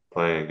frustrated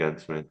playing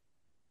against me.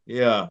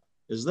 yeah,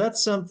 is that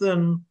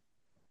something?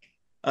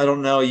 I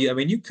don't know. I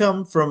mean, you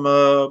come from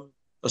a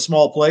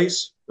small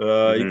place. You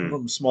come Hmm.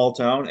 from a small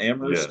town,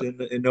 Amherst Yeah,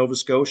 in Nova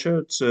Scotia.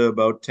 It's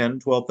about 10,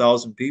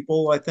 12,000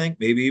 people, I think,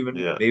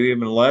 yeah, maybe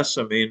even less.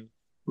 I mean,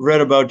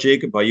 read about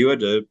Jacob, how you had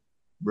to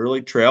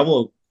really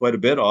travel quite a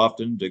bit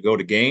often to go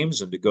to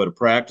games and to go to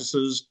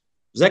practices.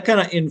 Does that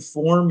kind of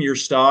inform your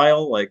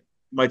style? Like,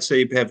 you might say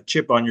you have a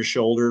chip on your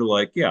shoulder,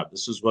 like, yeah,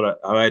 this is how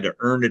I had to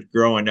earn it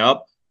growing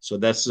up. So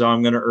that's how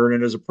I'm going to earn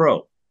it as a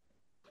pro.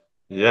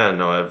 yeah.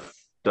 No, I've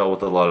dealt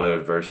with a lot of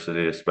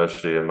adversity,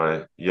 especially in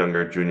my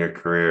younger junior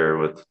career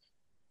with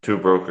two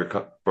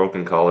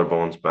broken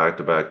collarbones back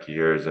to back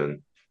years,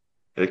 and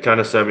it kind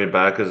of set me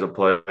back as a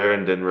player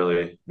and didn't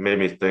really made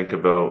me think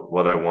about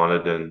what I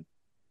wanted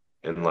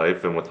in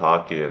life and with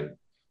hockey, and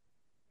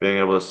being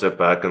able to sit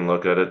back and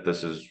look at it.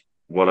 This is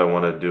what I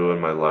want to do in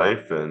my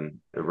life, and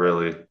it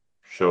really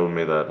showed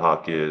me that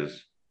hockey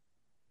is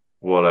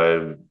what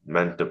I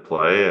meant to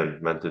play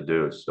and meant to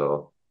do.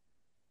 So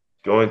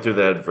going through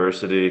the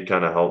adversity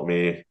kind of helped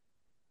me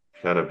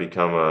kind of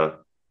become a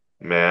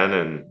man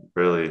and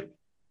really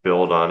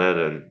build on it.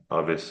 And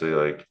obviously,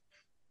 like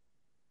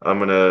I'm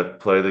gonna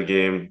play the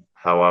game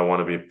how I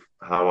want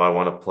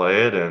to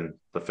play it, and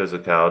the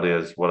physicality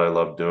is what I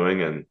love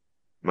doing, and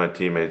my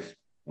teammates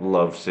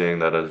love seeing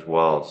that as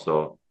well.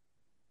 So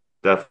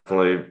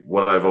definitely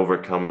what I've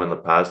overcome in the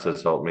past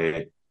has helped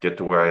me get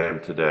to where I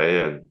am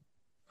today, and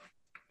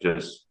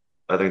just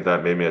I think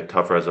that made me a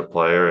tougher as a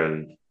player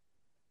and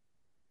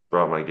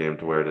brought my game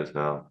to where it is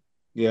now.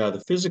 Yeah, the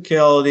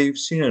physicality, we've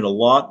seen it a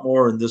lot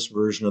more in this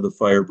version of the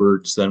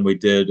Firebirds than we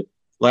did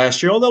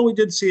last year, although we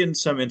did see it in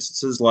some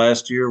instances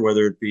last year,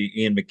 whether it be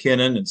Ian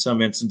McKinnon, in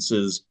some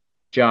instances,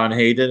 John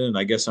Hayden, and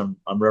I guess I'm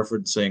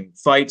referencing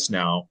fights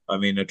now. I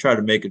mean, I tried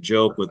to make a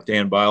joke with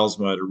Dan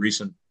Bilesma at a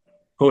recent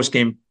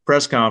post-game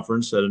press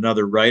conference that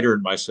another writer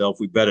and myself,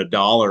 we bet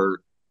 $1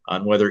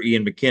 on whether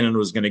Ian McKinnon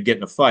was going to get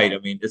in a fight. I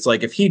mean, it's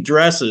like if he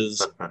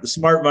dresses, the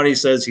smart money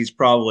says he's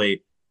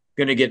probably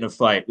going to get in a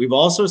fight. We've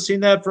also seen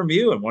that from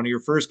you in one of your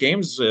first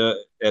games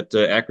at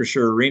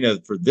Acrisure Arena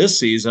for this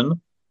season.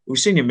 We've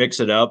seen you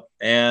mix it up,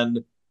 and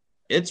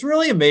it's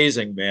really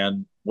amazing,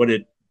 man, what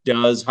it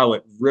does, how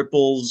it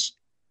ripples,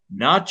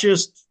 not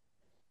just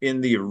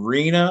in the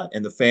arena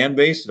and the fan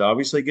base. It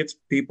obviously gets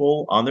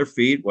people on their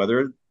feet,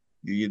 whether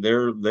they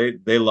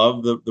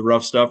love the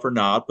rough stuff or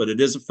not, but it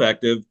is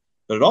effective.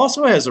 But it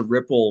also has a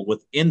ripple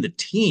within the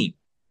team.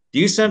 Do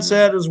you sense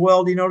that as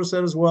well? Do you notice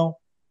that as well?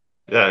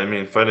 Yeah, I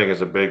mean, fighting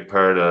is a big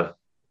part of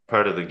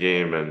the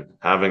game, and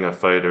having a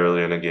fight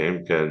early in a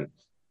game can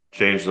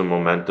change the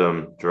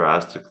momentum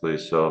drastically.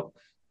 So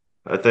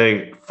I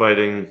think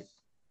fighting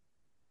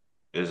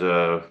is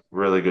a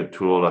really good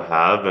tool to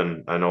have,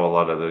 and I know a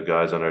lot of the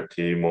guys on our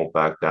team won't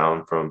back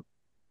down from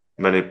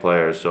many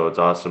players. So it's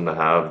awesome to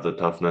have the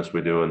toughness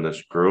we do in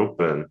this group,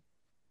 and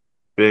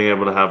being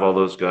able to have all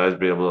those guys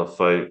be able to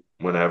fight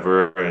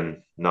whenever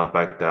and not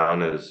back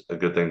down is a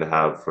good thing to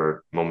have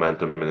for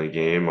momentum in a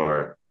game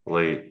or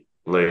late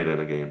in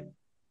a game.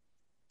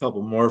 A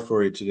couple more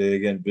for you today.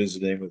 Again,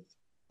 visiting with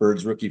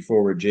Birds rookie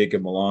forward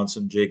Jacob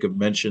Melanson. Jacob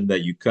mentioned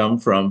that you come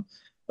from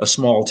a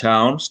small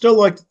town. Still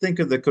like to think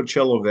of the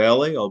Coachella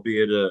Valley,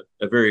 albeit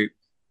a very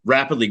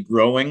rapidly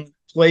growing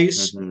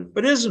place,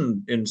 but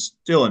isn't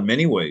still in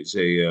many ways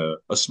a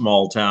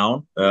small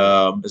town.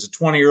 As a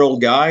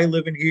 20-year-old guy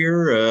living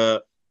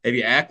here, have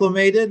you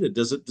acclimated?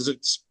 Does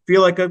it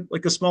feel like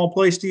a small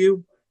place to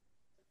you?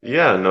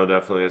 Yeah, no,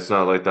 definitely. It's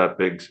not like that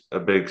a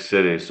big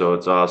city, so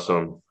it's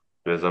awesome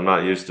because I'm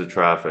not used to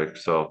traffic.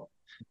 So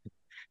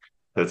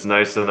it's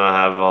nice to not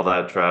have all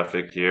that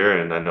traffic here,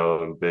 and I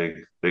know in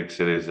big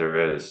cities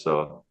there is.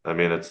 So I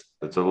mean, it's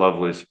a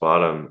lovely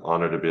spot. I'm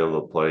honored to be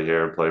able to play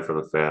here and play for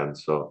the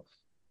fans. So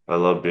I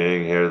love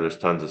being here. There's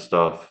tons of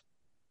stuff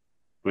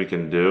we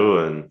can do,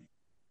 and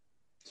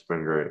it's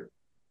been great.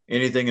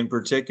 Anything in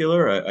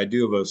particular? I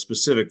do have a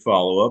specific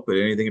follow-up, but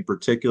anything in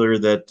particular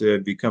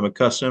that become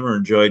accustomed or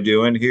enjoy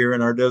doing here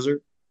in our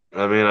desert?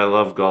 I mean, I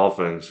love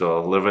golfing.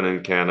 So living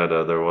in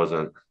Canada, there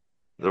wasn't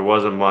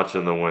much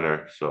in the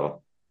winter.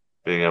 So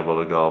being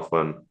able to golf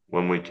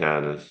when we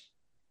can is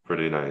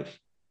pretty nice.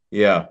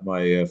 Yeah,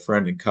 my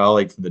friend and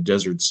colleague from the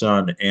Desert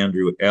Sun,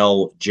 Andrew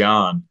L.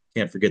 John,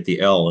 can't forget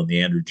the L in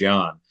the Andrew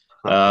John.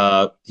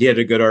 He had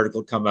a good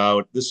article come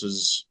out.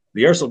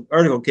 The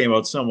article came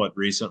out somewhat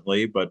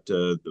recently, but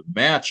the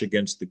match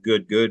against the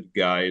good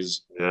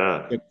guys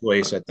Yeah. took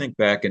place, I think,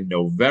 back in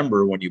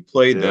November when you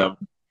played Yeah.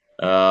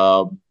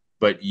 them.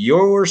 But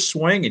your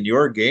swing and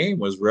your game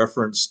was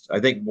referenced, I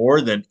think,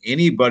 more than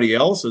anybody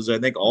else's. I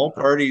think all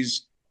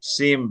parties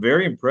seem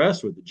very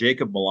impressed with the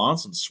Jacob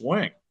Melanson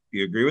swing. Do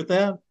you agree with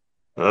that?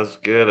 That's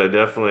good. I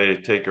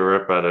definitely take a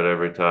rip at it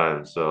every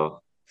time.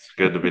 So it's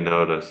good to be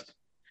noticed.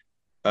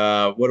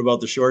 What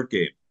about the short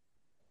game?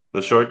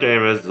 The short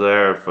game is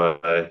there if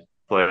I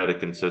play at a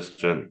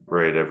consistent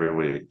rate every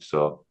week.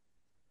 So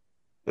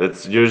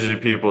it's usually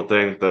people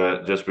think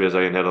that just because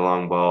I can hit a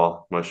long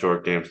ball, my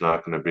short game's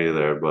not going to be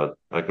there, but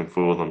I can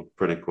fool them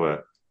pretty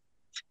quick.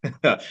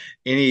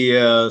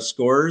 Any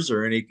scores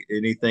or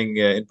anything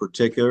in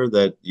particular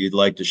that you'd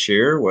like to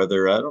share?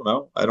 Whether I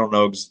don't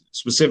know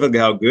specifically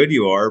how good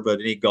you are, but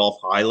any golf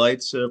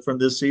highlights from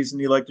this season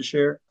you'd like to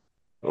share?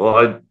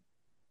 Well,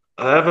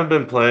 I haven't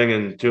been playing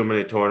in too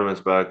many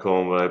tournaments back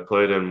home, but I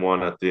played in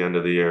one at the end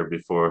of the year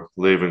before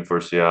leaving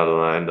for Seattle,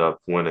 and I ended up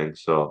winning.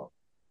 So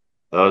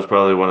that was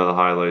probably one of the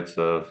highlights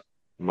of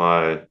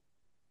my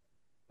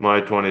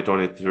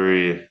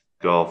 2023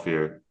 golf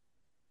year.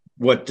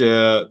 What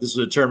this is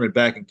a tournament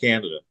back in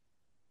Canada.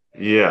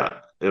 Yeah,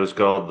 it was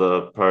called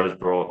the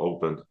Firebirds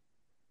Open.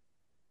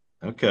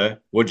 Okay,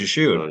 what'd you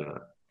shoot? So, yeah.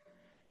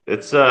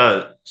 It's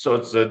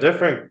a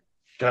different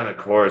kind of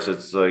course.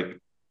 It's like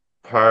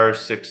par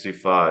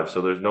 65,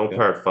 so there's no Yeah.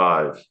 par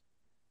fives,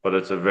 but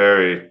it's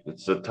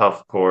a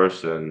tough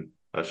course, and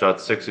I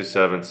shot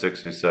 67,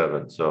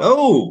 67. So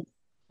Oh,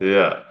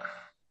 yeah,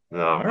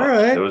 no, all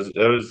right. it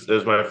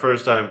was my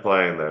first time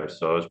playing there,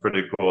 so it was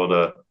pretty cool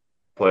to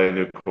play a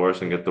new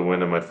course and get the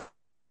win in my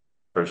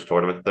first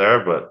tournament there.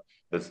 But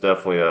it's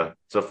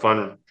a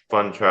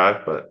fun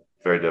track, but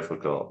very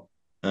difficult.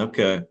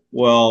 Okay.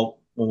 Well,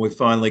 when we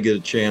finally get a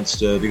chance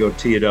to go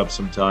tee it up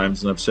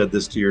sometimes, and I've said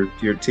this to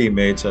your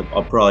teammates,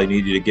 I'll probably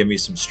need you to give me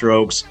some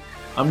strokes.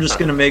 I'm just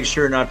going to make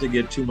sure not to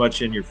get too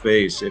much in your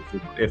face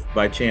if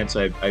by chance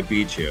I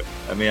beat you.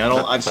 I mean,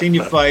 I've seen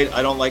you fight.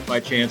 I don't like my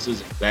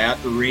chances in that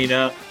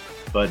arena,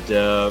 but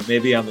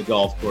maybe on the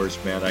golf course,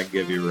 man, I can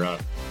give you a run.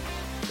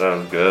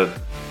 Sounds good.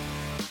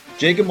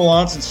 Jacob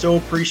Melanson, so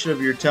appreciative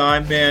of your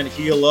time, man.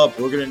 Heal up.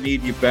 We're going to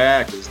need you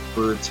back as the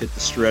Birds hit the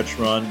stretch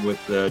run with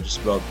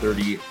just about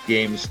 30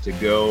 games to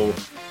go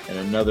and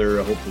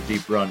another hopeful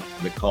deep run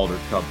in the Calder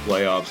Cup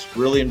playoffs.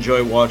 Really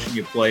enjoy watching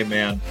you play,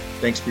 man.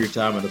 Thanks for your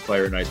time on the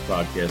Fire and Ice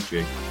podcast,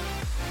 Jake.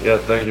 Yeah,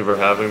 thank you for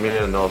having me,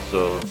 and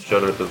also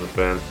shout out to the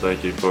fans.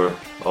 Thank you for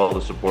all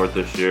the support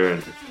this year,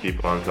 and just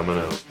keep on coming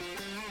out.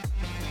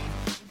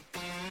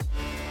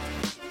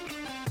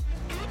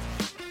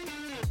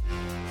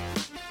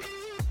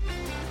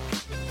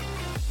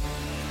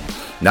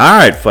 All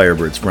right,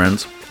 Firebirds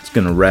friends, it's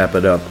going to wrap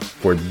it up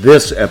for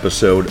this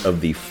episode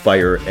of the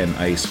Fire and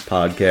Ice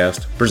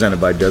podcast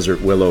presented by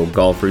Desert Willow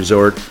Golf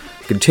Resort.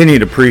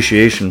 Continued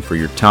appreciation for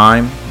your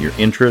time, your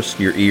interest,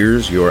 your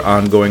ears, your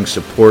ongoing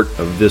support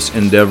of this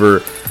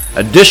endeavor.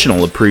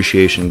 Additional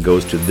appreciation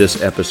goes to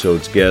this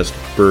episode's guest,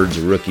 Birds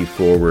rookie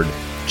forward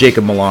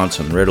Jacob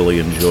Melanson. Readily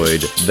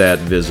enjoyed that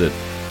visit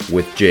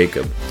with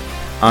Jacob.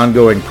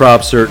 Ongoing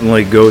props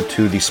certainly go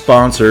to the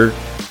sponsor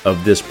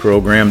of this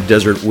program,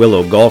 Desert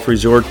Willow Golf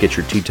Resort. Get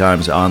your tee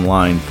times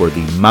online for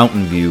the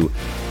Mountain View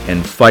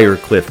and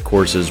Firecliff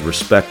courses,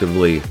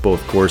 respectively.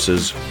 Both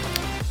courses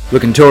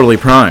looking totally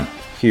prime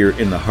here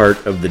in the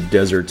heart of the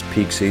desert's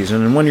peak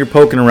season. And when you're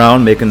poking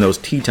around making those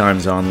tee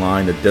times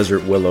online at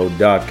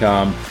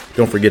desertwillow.com,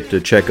 don't forget to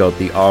check out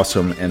the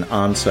awesome and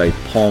on-site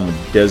Palm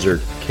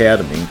Desert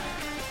Academy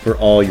for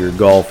all your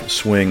golf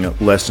swing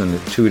lesson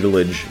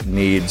tutelage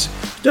needs.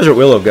 Desert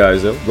Willow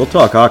guys, they'll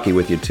talk hockey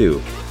with you too.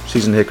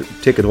 Season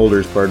ticket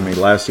holders,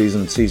 last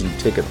season, season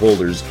ticket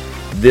holders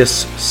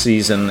this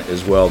season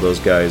as well. Those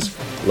guys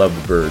love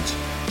the Birds.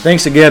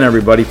 Thanks again,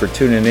 everybody, for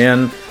tuning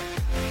in.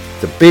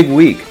 It's a big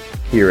week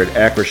here at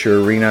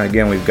Acrisure Arena.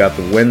 Again, we've got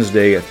the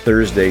Wednesday,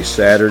 Thursday,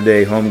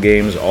 Saturday home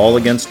games, all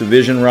against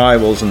division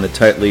rivals in the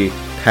tightly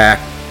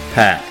packed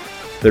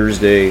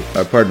Wednesday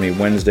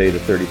the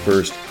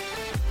 31st.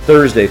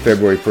 Thursday,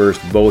 February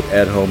 1st, both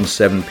at home,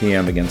 7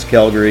 p.m. against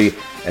Calgary.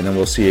 And then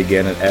we'll see you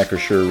again at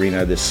Acrisure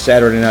Arena this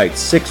Saturday night,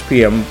 6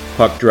 p.m.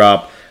 puck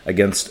drop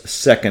against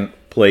second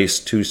place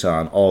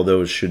Tucson. All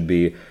those should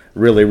be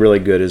really, really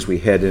good as we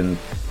head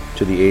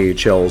into the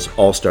AHL's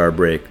All-Star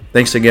break.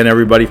 Thanks again,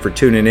 everybody, for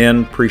tuning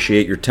in.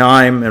 Appreciate your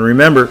time. And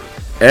remember,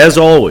 as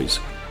always,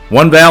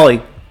 one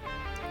Valley,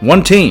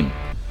 one team,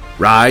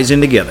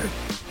 rising together.